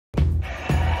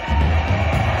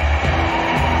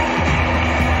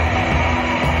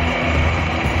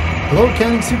Hello,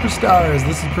 Accounting Superstars.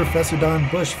 This is Professor Don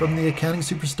Bush from the Accounting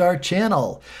Superstar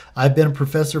channel. I've been a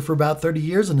professor for about 30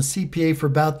 years and a CPA for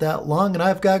about that long, and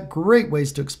I've got great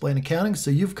ways to explain accounting,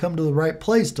 so you've come to the right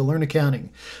place to learn accounting.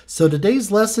 So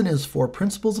today's lesson is for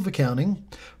Principles of Accounting,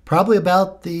 probably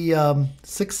about the 6th,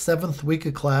 7th week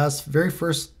of class, very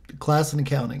first class in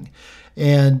accounting.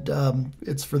 And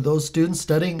it's for those students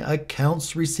studying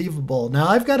accounts receivable. Now,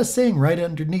 I've got a saying right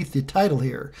underneath the title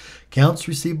here. Accounts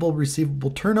receivable,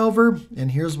 receivable turnover,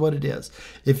 and here's what it is.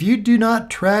 If you do not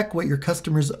track what your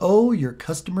customers owe, your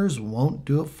customers won't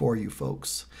do it for you,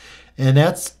 folks. And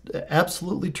that's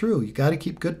absolutely true. You got to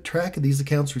keep good track of these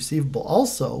accounts receivable.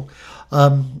 Also,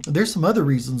 there's some other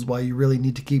reasons why you really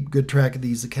need to keep good track of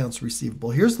these accounts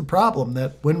receivable. Here's the problem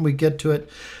that when we get to it,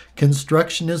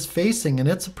 construction is facing, and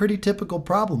it's a pretty typical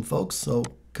problem, folks. So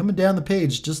coming down the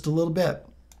page just a little bit.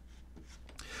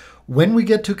 When we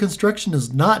get to construction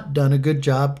has not done a good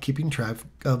job keeping track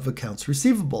of accounts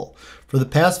receivable. For the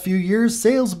past few years,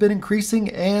 sales have been increasing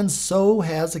and so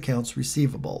has accounts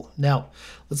receivable. Now,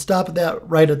 let's stop at that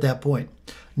right at that point.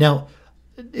 Now,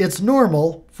 it's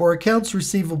normal for accounts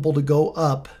receivable to go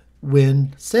up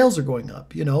when sales are going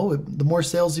up. You know, the more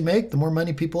sales you make, the more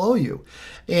money people owe you.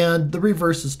 And the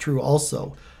reverse is true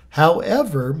also.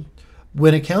 However,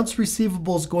 when accounts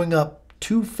receivable is going up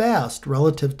too fast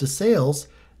relative to sales,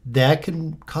 that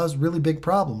can cause really big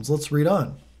problems. Let's read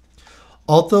on.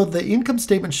 Although the income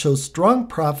statement shows strong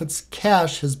profits,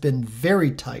 cash has been very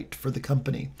tight for the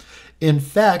company. In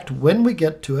fact, when we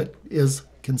get to it, is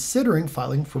considering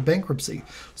filing for bankruptcy.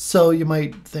 So you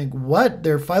might think, what?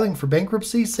 They're filing for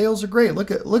bankruptcy? Sales are great. Look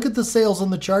at the sales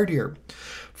on the chart here.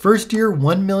 First year,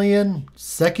 1 million.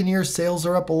 Second year, sales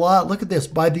are up a lot. Look at this.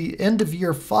 By the end of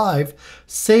year 5,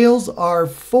 sales are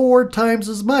 4 times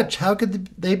as much. How could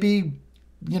they be,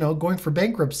 going for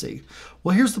bankruptcy?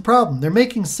 Well, here's the problem. They're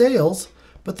making sales,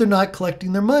 but they're not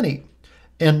collecting their money.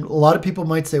 And a lot of people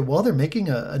might say, well, they're making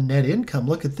a net income.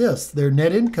 Look at this. Their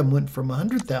net income went from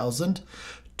 100,000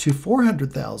 to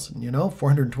 400,000,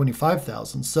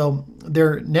 425,000. So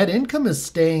their net income is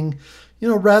staying,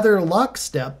 rather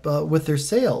lockstep with their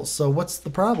sales. So what's the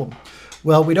problem?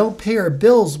 Well, we don't pay our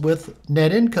bills with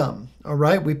net income. All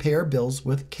right. We pay our bills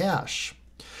with cash.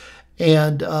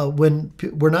 And when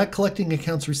we're not collecting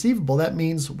accounts receivable, that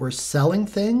means we're selling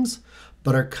things,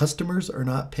 but our customers are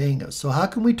not paying us. So how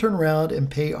can we turn around and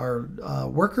pay our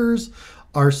workers,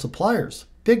 our suppliers?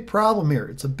 Big problem here.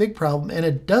 It's a big problem, and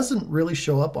it doesn't really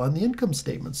show up on the income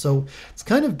statement. So it's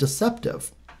kind of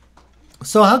deceptive.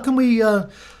 So how can we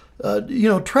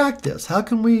track this? How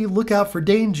can we look out for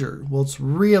danger? Well, it's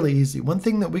really easy. One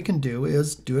thing that we can do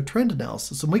is do a trend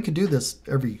analysis, and we can do this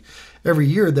every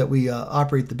year that we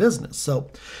operate the business.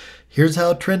 So here's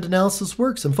how trend analysis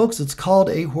works. And folks, it's called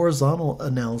a horizontal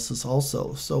analysis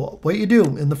also. So what you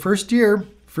do in the first year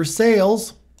for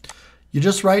sales, you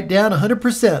just write down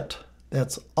 100%.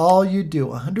 That's all you do,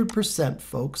 100%,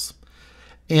 folks.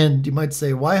 And you might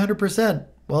say, why 100%?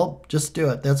 Well, just do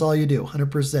it. That's all you do,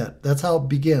 100%. That's how it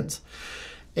begins.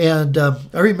 And I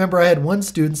remember I had one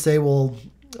student say, well,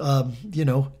 I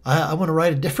want to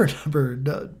write a different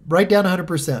number. Write down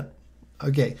 100%.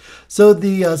 Okay, so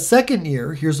the second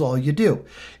year, here's all you do,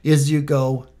 is you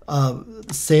go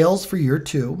sales for year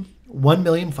 2,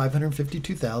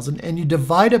 1,552,000, and you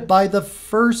divide it by the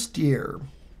first year.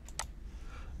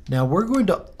 Now, we're going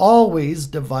to always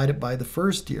divide it by the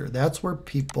first year. That's where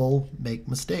people make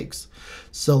mistakes.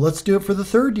 So let's do it for the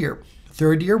third year.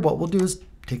 Third year, what we'll do is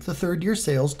take the third year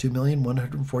sales,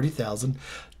 2,140,000,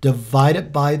 divide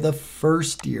it by the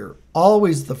first year.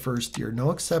 Always the first year, no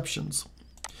exceptions.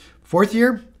 Fourth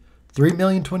year,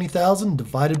 3,020,000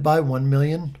 divided by 1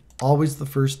 million, always the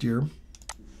first year.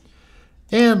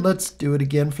 And let's do it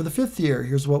again for the fifth year.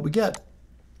 Here's what we get,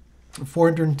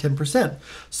 410%.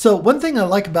 So one thing I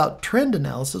like about trend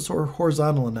analysis or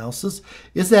horizontal analysis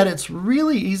is that it's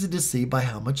really easy to see by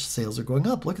how much sales are going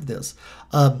up. Look at this.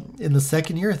 In the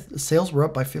second year, sales were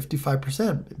up by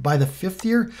 55%. By the fifth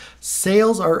year,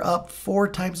 sales are up 4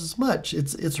 times as much.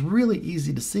 It's really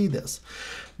easy to see this.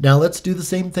 Now let's do the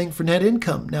same thing for net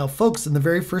income. Now, folks, in the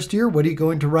very first year, what are you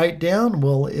going to write down?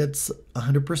 Well, it's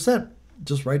 100%.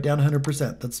 Just write down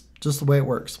 100%. That's just the way it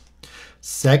works.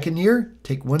 Second year,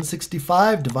 take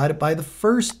 165, divide it by the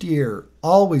first year.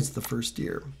 Always the first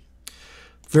year.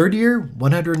 Third year,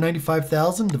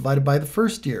 195,000 divided by the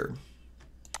first year.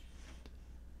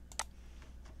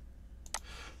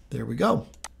 There we go.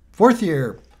 Fourth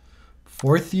year.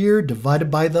 Fourth year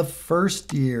divided by the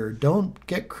first year. Don't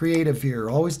get creative here.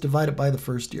 Always divide it by the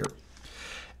first year.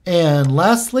 And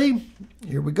lastly,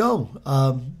 here we go.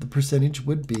 The percentage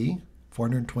would be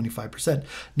 425%.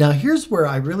 Now here's where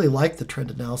I really like the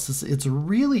trend analysis. It's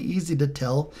really easy to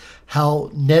tell how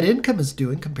net income is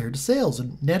doing compared to sales.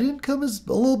 And net income is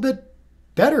a little bit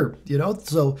better, you know,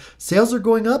 so sales are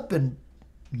going up and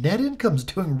net income's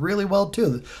doing really well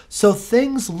too. So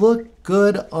things look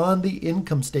good on the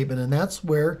income statement, and that's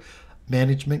where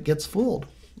management gets fooled.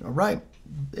 All right.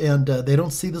 And they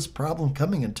don't see this problem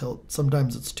coming until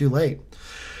sometimes it's too late.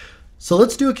 So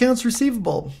let's do accounts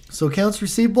receivable. So accounts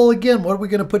receivable, again, what are we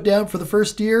going to put down for the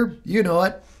first year? You know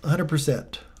it,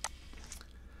 100%.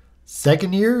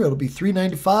 Second year, it'll be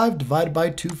 395 divided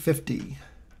by 250.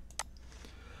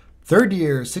 Third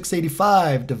year,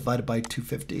 685 divided by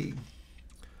 250.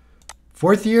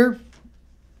 Fourth year,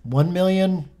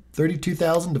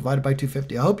 1,032,000 divided by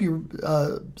 250. I hope you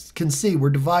can see we're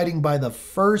dividing by the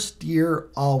first year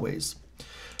always.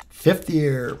 Fifth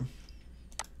year,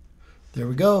 there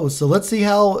we go. So let's see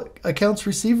how accounts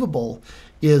receivable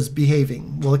is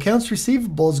behaving. Well, accounts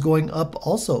receivable is going up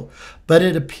also, but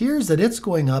it appears that it's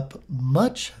going up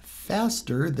much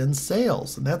faster than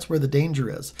sales, and that's where the danger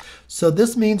is. So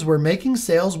this means we're making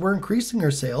sales, we're increasing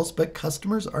our sales, but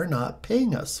customers are not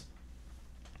paying us.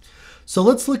 So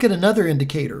let's look at another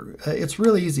indicator. It's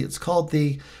really easy. It's called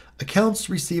the accounts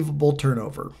receivable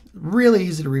turnover. Really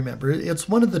easy to remember. It's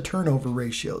one of the turnover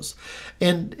ratios.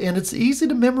 And it's easy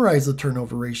to memorize the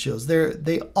turnover ratios.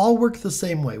 They all work the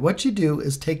same way. What you do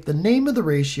is take the name of the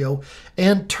ratio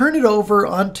and turn it over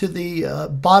onto the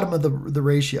bottom of the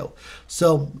ratio.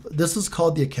 So this is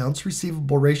called the accounts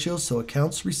receivable ratio. So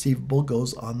accounts receivable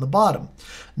goes on the bottom.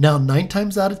 Now, 9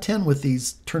 times out of 10 with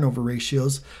these turnover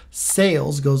ratios,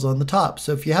 sales goes on the top.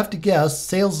 So if you have to guess,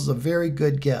 sales is a very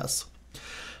good guess.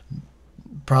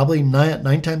 Probably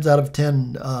nine times out of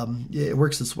 10, it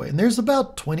works this way. And there's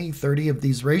about 20, 30 of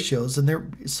these ratios, and they're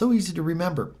so easy to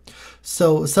remember.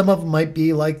 So some of them might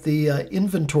be like the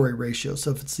inventory ratio.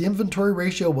 So if it's the inventory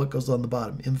ratio, what goes on the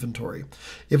bottom? Inventory.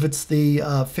 If it's the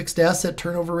fixed asset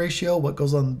turnover ratio, what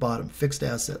goes on the bottom? Fixed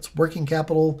assets. Working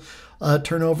capital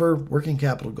turnover, working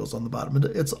capital goes on the bottom.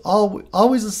 It's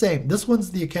always the same. This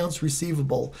one's the accounts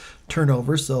receivable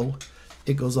turnover, so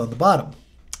it goes on the bottom.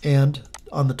 And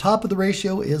on the top of the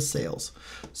ratio is sales.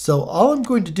 So all I'm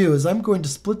going to do is I'm going to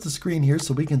split the screen here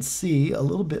so we can see a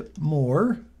little bit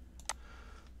more.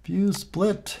 View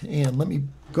split, and let me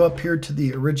go up here to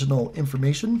the original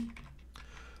information.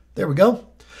 There we go.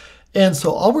 And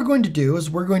so all we're going to do is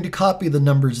we're going to copy the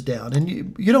numbers down. And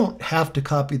you don't have to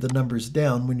copy the numbers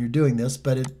down when you're doing this,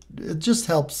 but it just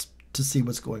helps to see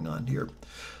what's going on here.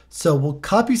 So we'll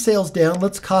copy sales down.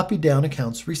 Let's copy down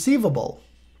accounts receivable.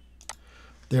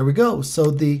 There we go.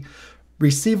 So the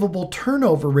receivable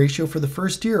turnover ratio for the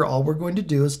first year, all we're going to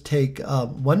do is take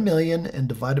 1 million and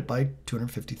divide it by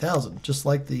 250,000, just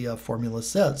like the formula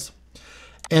says.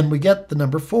 And we get the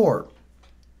number 4.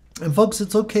 And folks,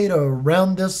 it's okay to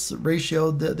round this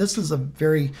ratio. This is a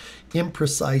very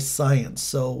imprecise science,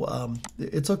 so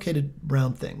it's okay to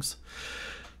round things.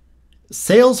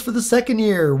 Sales for the second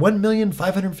year,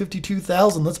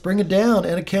 1,552,000. Let's bring it down.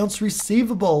 And accounts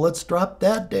receivable, let's drop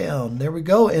that down. There we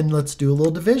go. And let's do a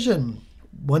little division.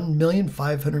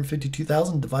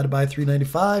 1,552,000 divided by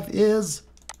 395 is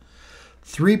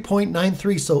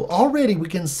 3.93. So already we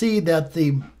can see that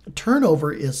the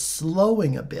turnover is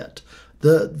slowing a bit.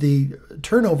 The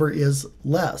turnover is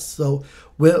less. So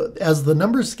as the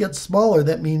numbers get smaller,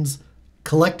 that means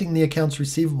collecting the accounts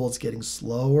receivable is getting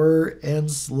slower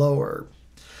and slower.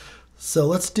 So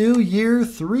let's do year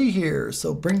 3 here.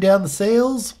 So bring down the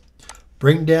sales,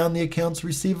 bring down the accounts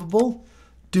receivable,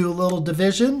 do a little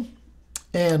division,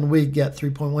 and we get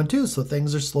 3.12. So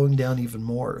things are slowing down even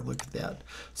more. Look at that.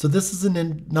 So this is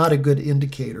not a good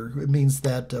indicator. It means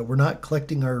that we're not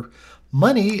collecting our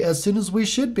money as soon as we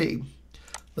should be.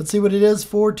 Let's see what it is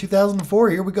for 2004.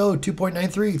 Here we go,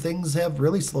 2.93. Things have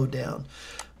really slowed down.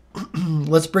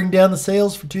 Let's bring down the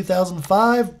sales for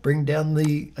 2005, bring down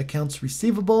the accounts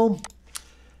receivable,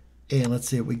 and let's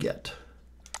see what we get.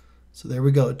 So there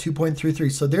we go,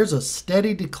 2.33. So there's a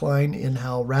steady decline in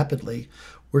how rapidly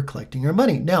we're collecting our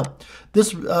money. Now,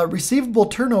 this receivable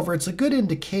turnover, it's a good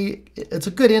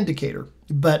indicator,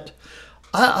 but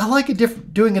I like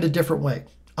doing it a different way.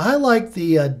 I like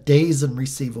the days in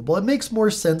receivable. It makes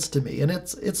more sense to me, and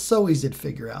it's so easy to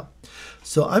figure out.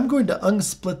 So I'm going to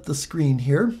unsplit the screen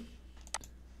here.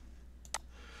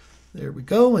 There we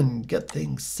go, and get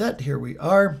things set. Here we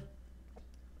are.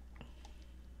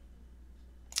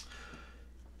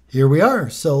 Here we are.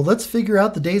 So let's figure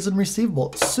out the days in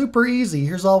receivable. It's super easy.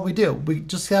 Here's all we do. We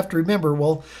just have to remember,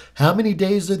 well, how many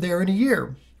days are there in a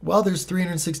year? Well, there's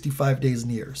 365 days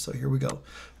in a year. So here we go.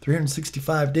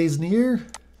 365 days in a year.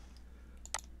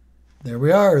 There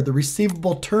we are. The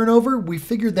receivable turnover, we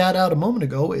figured that out a moment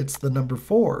ago. It's the number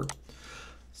 4.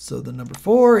 So the number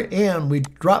 4, and we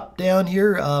drop down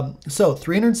here. So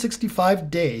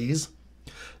 365 days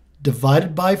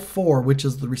divided by 4, which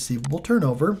is the receivable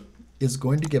turnover, is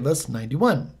going to give us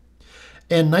 91.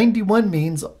 And 91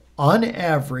 means, on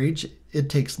average, it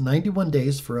takes 91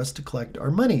 days for us to collect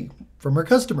our money from our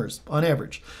customers, on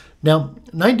average. Now,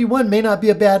 91 may not be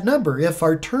a bad number if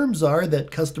our terms are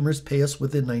that customers pay us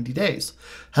within 90 days.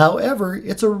 However,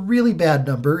 it's a really bad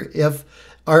number if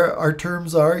our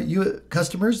terms are, you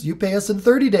customers, you pay us in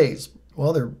 30 days.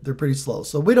 Well, they're pretty slow.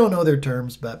 So we don't know their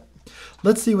terms, but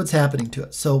let's see what's happening to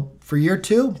it. So for year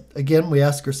 2, again, we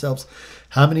ask ourselves,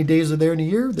 how many days are there in a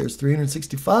year? There's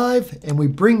 365, and we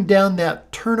bring down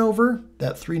that turnover,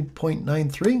 that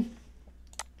 3.93.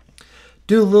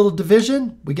 Do a little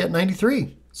division, we get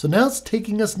 93. So now it's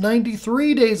taking us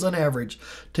 93 days on average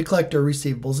to collect our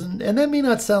receivables. And that may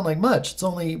not sound like much. It's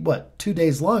only, what, 2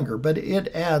 days longer, but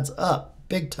it adds up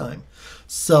big time.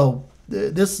 So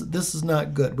this is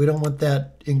not good. We don't want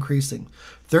that increasing.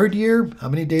 Third year, how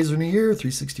many days are in a year?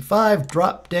 365.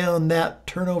 Drop down that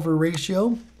turnover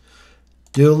ratio.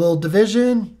 Do a little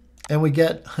division, and we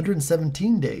get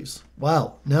 117 days.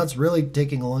 Wow, now it's really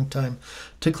taking a long time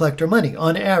to collect our money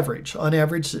on average. On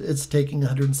average, it's taking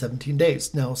 117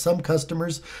 days. Now, some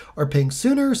customers are paying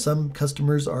sooner, some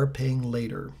customers are paying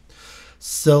later.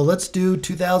 So let's do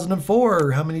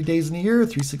 2004. How many days in a year?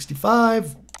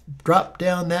 365. Drop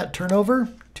down that turnover,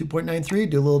 2.93.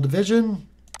 Do a little division.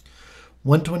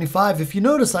 125. If you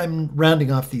notice, I'm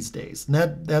rounding off these days,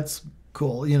 and that's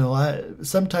cool. You know,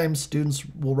 sometimes students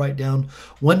will write down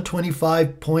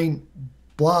 125 point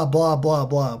blah, blah, blah,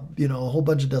 blah, you know, a whole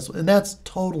bunch of decimals, and that's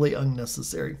totally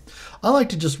unnecessary. I like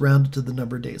to just round it to the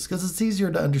number of days because it's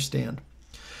easier to understand.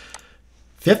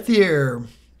 Fifth year,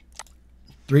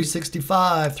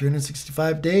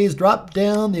 365 days. Drop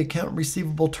down the account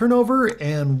receivable turnover,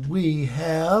 and we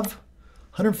have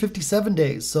 157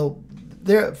 days. So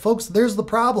there, folks, there's the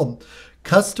problem.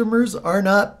 Customers are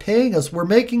not paying us. We're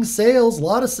making sales, a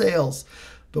lot of sales,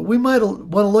 but we might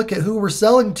want to look at who we're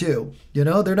selling to. You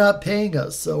know, they're not paying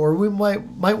us. So, or we might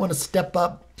want to step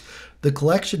up the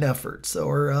collection efforts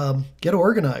or get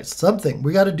organized, something.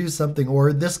 We got to do something,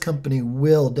 or this company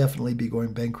will definitely be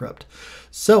going bankrupt.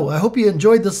 So I hope you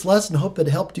enjoyed this lesson. Hope it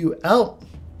helped you out.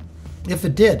 If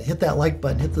it did, hit that like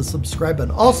button, hit the subscribe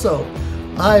button. Also,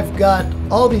 I've got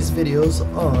all these videos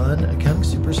on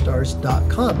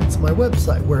accountingsuperstars.com. It's my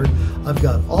website where I've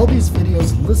got all these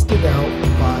videos listed out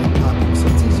by topic. So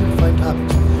it's easier to find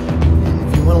topics.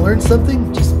 If you want to learn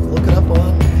something, just look it up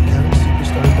on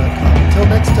accountingsuperstars.com. Until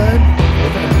next time,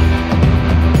 over and out.